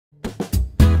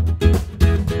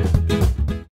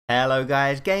Hello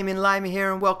guys, Gaming Limey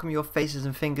here and welcome your faces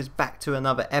and fingers back to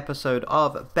another episode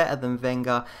of Better Than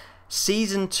Wenger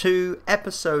Season 2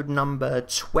 episode number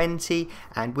 20,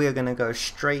 and we're going to go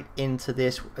straight into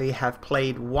this. We have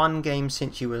played one game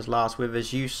since you was last with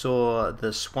us. You saw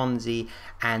the Swansea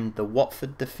and the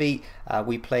Watford defeat.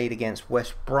 We played against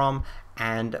West Brom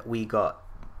and we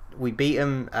beat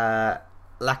them.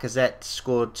 Lacazette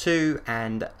scored 2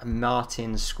 and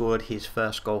Martin scored his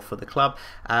first goal for the club.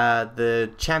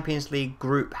 The Champions League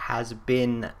group has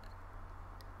been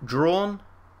drawn.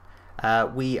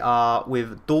 We are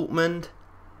with Dortmund,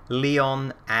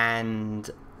 Lyon and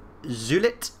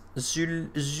Zlut.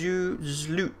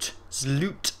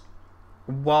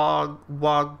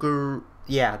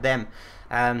 Yeah, them.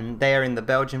 They are in the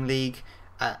Belgium league.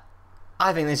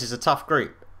 I think this is a tough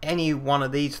group. Any one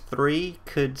of these three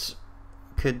could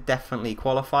definitely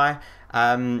qualify.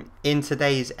 In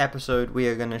today's episode we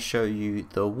are going to show you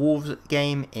the Wolves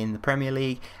game in the Premier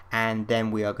League, and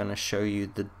then we are going to show you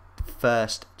the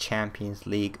first Champions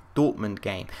League Dortmund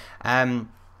game.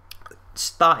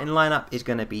 Starting lineup is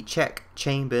going to be Cech,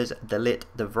 Chambers, De Ligt,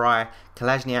 De Vrij,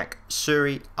 Kalajniak,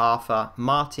 Suri, Arthur,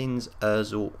 Martins,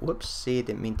 Ozil, whoopsie,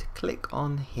 didn't mean to click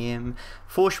on him,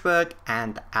 Forsberg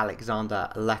and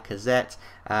Alexander Lacazette.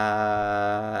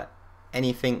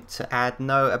 Anything to add?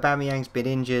 No, Aubameyang's been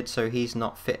injured, so he's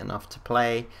not fit enough to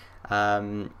play.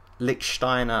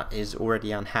 Lichtsteiner is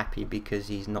already unhappy because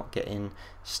he's not getting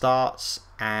starts,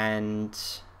 and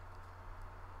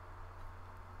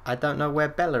I don't know where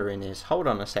Bellerin is. Hold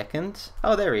on a second.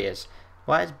 Oh, there he is.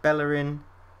 Why is Bellerin?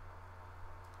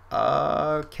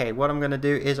 Okay, what I'm going to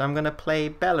do is I'm going to play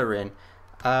Bellerin.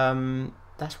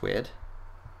 That's weird.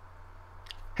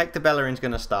 Hector Bellerin's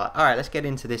going to start. Alright, let's get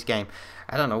into this game.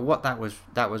 I don't know what that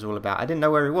was all about. I didn't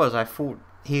know where he was. I thought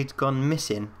he'd gone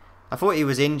missing. I thought he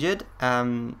was injured,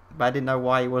 but I didn't know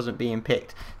why he wasn't being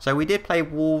picked. So we did play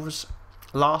Wolves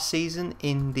last season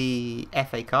in the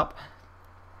FA Cup,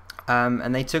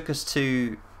 and they took us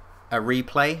to a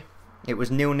replay. It was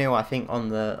 0-0, I think, on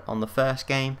the first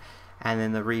game, and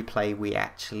then the replay we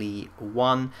actually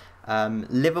won.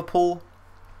 Liverpool,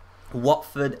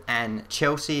 Watford and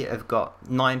Chelsea have got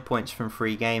 9 points from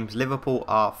 3 games. Liverpool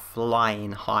are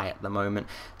flying high at the moment,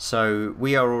 so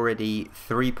we are already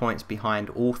 3 points behind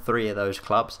all 3 of those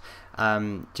clubs,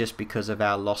 just because of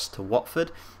our loss to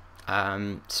Watford.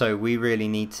 So we really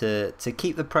need to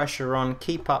keep the pressure on,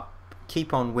 keep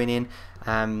on winning,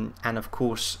 and of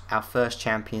course our first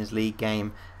Champions League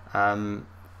game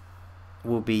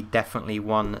will be definitely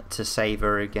one to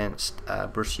savour against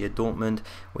Borussia Dortmund.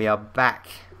 We are back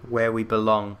where we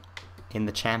belong in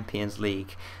the Champions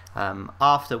League,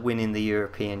 after winning the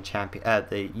European champion,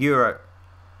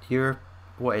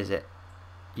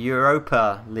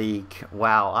 Europa League.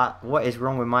 Wow, what is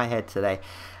wrong with my head today?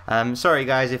 Sorry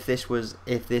guys if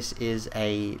this is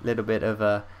a little bit of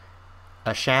a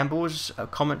shambles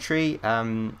commentary.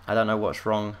 I don't know what's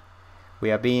wrong. We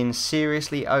are being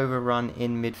seriously overrun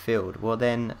in midfield. Well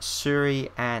then, Suri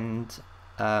and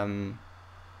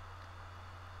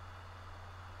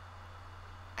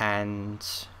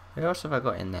who else have I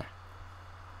got in there?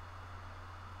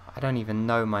 I don't even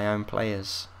know my own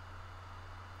players.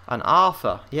 And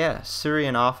Arthur, yeah, Suri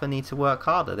and Arthur need to work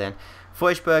harder then.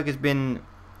 Forsberg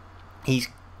he's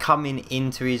coming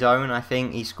into his own. I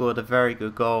think he scored a very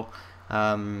good goal.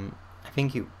 I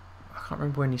can't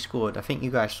remember when he scored. I think you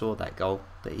guys saw that goal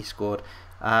that he scored.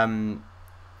 And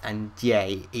yeah,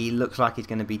 he looks like he's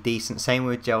going to be decent. Same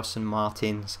with Gelson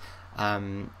Martins.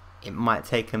 It might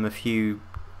take him a few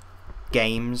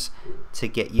games to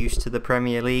get used to the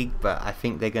Premier League, but I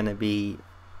think they're going to be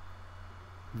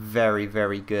very,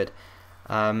 very good.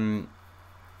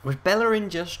 Was Bellerin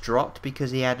just dropped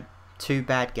because he had 2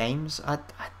 bad games? I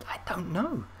don't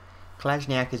know.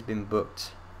 Kalajniak has been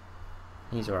booked.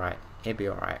 He's alright. He'll be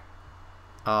alright.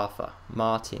 Arthur,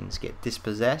 Martins get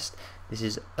dispossessed. This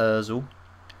is Ozil.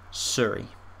 Suri.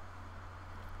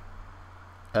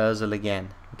 Ozil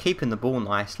again. We're keeping the ball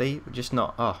nicely. We're just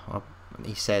not... Oh,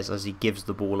 he says as he gives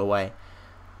the ball away.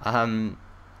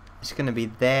 It's going to be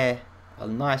there. A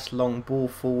nice long ball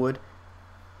forward.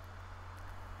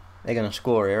 They're going to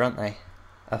score here, aren't they?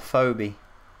 Afobe,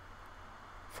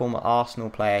 former Arsenal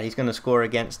player. He's going to score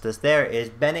against us. There it is.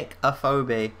 Benik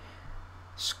Afobe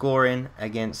scoring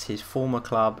against his former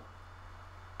club.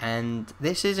 And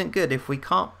this isn't good. If we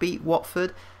can't beat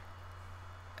Watford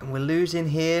and we're losing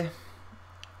here.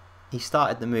 He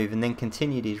started the move and then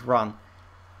continued his run.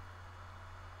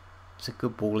 It's a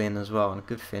good ball in as well and a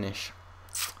good finish.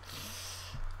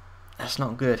 That's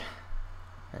not good.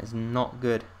 That is not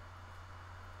good.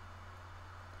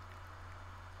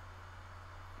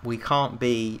 We can't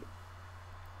be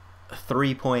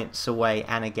 3 points away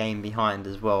and a game behind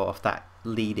as well off that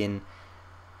leading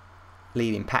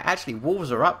pack. Actually,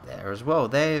 Wolves are up there as well.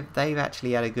 They've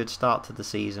actually had a good start to the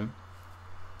season.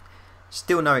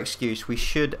 Still no excuse. We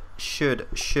should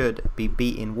be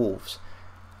beating Wolves.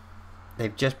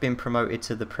 They've just been promoted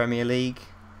to the Premier League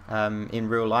in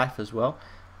real life as well,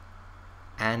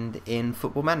 and in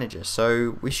Football Manager.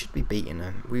 So we should be beating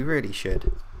them. We really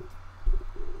should.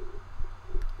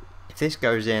 If this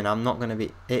goes in, I'm not going to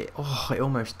be... it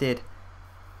almost did.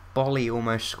 Bolly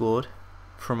almost scored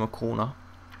from a corner.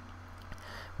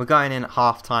 We're going in at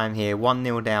half-time here.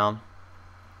 1-0 down.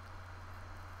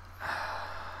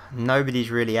 Nobody's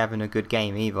really having a good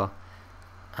game either.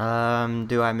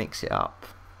 Do I mix it up?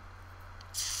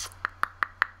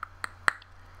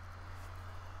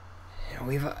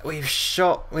 We've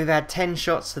had 10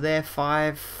 shots to there.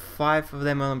 Five of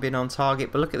them have been on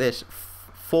target. But look at this.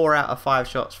 4 out of 5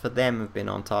 shots for them have been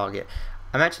on target.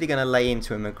 I'm actually going to lay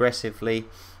into him aggressively.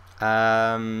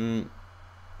 You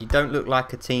don't look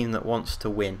like a team that wants to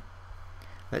win.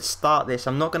 Let's start this.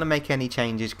 I'm not going to make any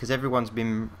changes because everyone's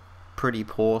been pretty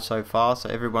poor so far. So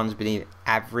everyone's been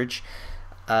average.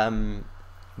 But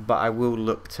I will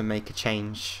look to make a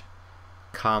change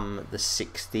come the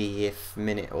 60th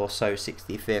minute or so,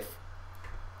 65th.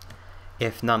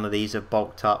 If none of these are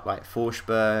bulked up, like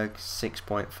Forsberg,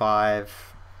 6.5.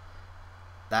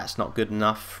 That's not good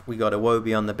enough. We got a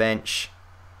Wobie on the bench.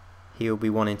 He'll be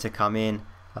wanting to come in.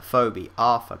 A Phobie,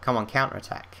 Arthur, come on,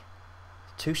 counter-attack.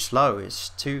 Too slow.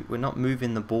 We're not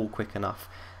moving the ball quick enough.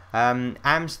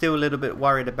 I'm still a little bit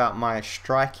worried about my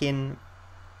striking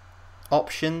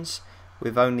options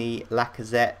with only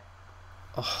Lacazette,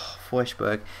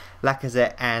 Forsberg,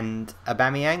 Lacazette and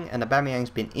Aubameyang, and Aubameyang's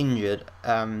been injured,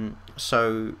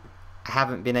 so I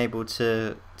haven't been able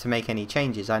to make any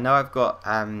changes. I know I've got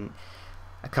a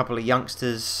couple of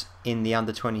youngsters in the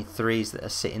under-23s that are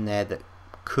sitting there that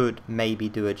could maybe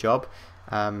do a job,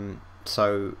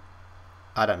 so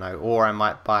I don't know, or I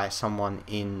might buy someone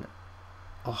in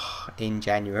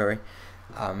January,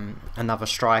 another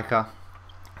striker.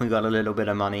 We got a little bit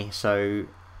of money, so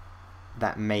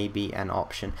that may be an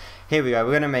option. Here we go.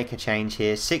 We're going to make a change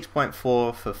here. 6.4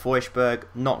 for Forsberg,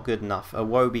 not good enough. A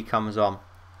Wobie comes on.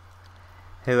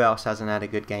 Who else hasn't had a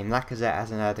good game? Lacazette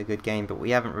hasn't had a good game, but we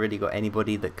haven't really got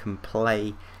anybody that can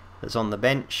play that's on the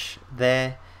bench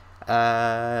there.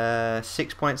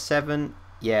 6.7,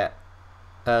 yeah.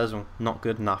 Ozil, not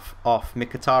good enough. Off.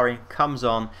 Mkhitaryan comes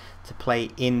on to play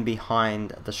in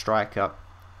behind the striker.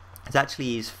 It's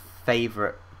actually his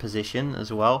favourite position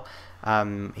as well.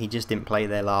 He just didn't play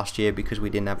there last year because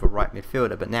we didn't have a right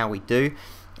midfielder, but now we do.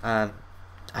 I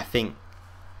think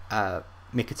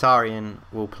Mkhitaryan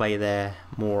will play there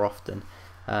more often,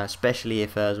 especially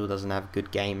if Ozil doesn't have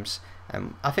good games.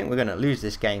 I think we're going to lose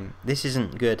this game. This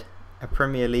isn't good. A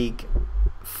Premier League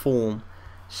form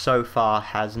so far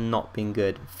has not been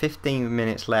good. 15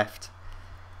 minutes left.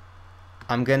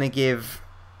 I'm going to give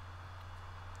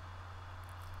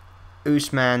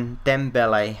Ousmane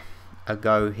Dembele a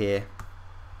go here.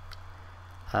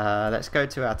 Let's go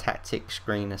to our tactics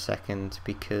screen a second,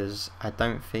 because I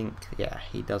don't think, yeah,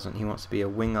 he doesn't. He wants to be a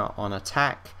winger on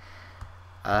attack.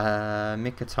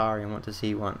 Mkhitaryan, what does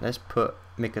he want? Let's put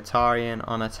Mkhitaryan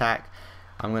on attack.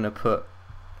 I'm going to put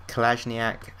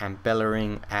Kalajniak and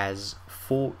Bellerin as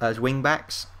wing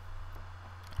backs,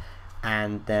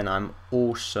 and then I'm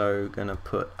also going to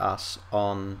put us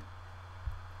on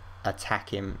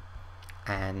attacking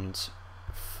and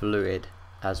fluid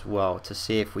as well, to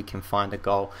see if we can find a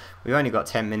goal. We've only got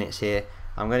 10 minutes here.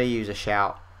 I'm going to use a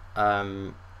shout.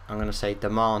 I'm going to say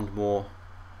demand more,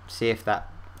 see if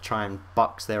that try and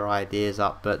bucks their ideas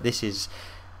up, but this is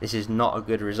not a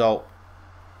good result.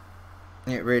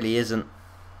 It really isn't.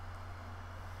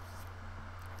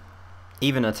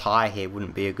 Even a tie here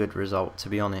wouldn't be a good result, to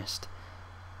be honest.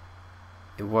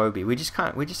 It won't be. We just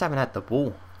haven't had the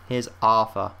ball. Here's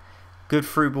Arthur. Good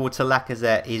through ball to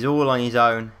Lacazette. He's all on his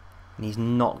own, and he's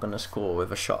not going to score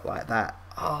with a shot like that.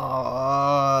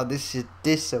 Oh, this is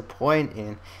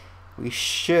disappointing. We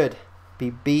should be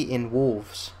beating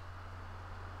Wolves.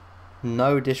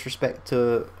 No disrespect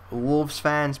to Wolves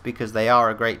fans, because they are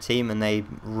a great team and they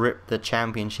ripped the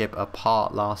Championship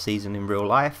apart last season in real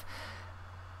life.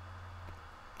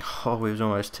 Oh, we was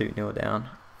almost 2-0 down.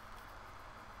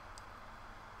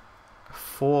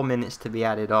 4 minutes to be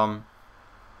added on.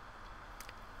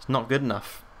 It's not good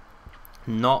enough.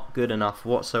 Not good enough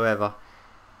whatsoever.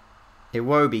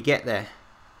 Iwobi, get there.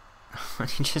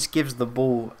 He just gives the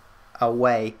ball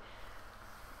away.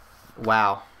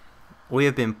 Wow. We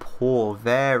have been poor.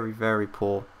 Very, very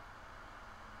poor.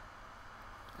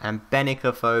 And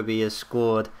Benikophobia has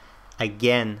scored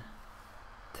again.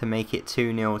 to make it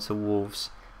 2-0 to Wolves.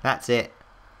 That's it.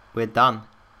 We're done.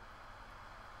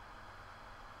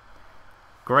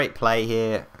 Great play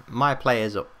here. My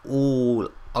players are all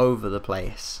over the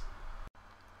place.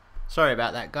 Sorry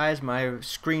about that, guys. My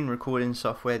screen recording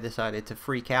software decided to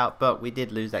freak out, but we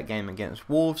did lose that game against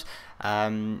Wolves.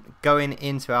 Going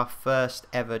into our first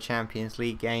ever Champions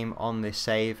League game on this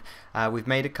save, we've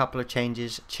made a couple of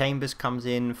changes. Chambers comes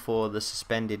in for the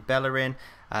suspended Bellerin,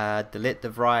 Delit, De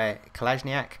Vrij,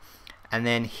 Kalajniak, and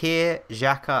then here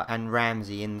Xhaka and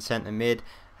Ramsey in the centre mid.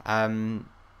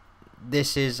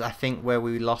 This is, I think, where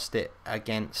we lost it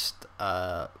against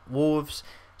Wolves.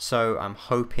 So I'm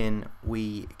hoping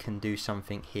we can do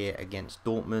something here against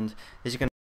Dortmund. This is going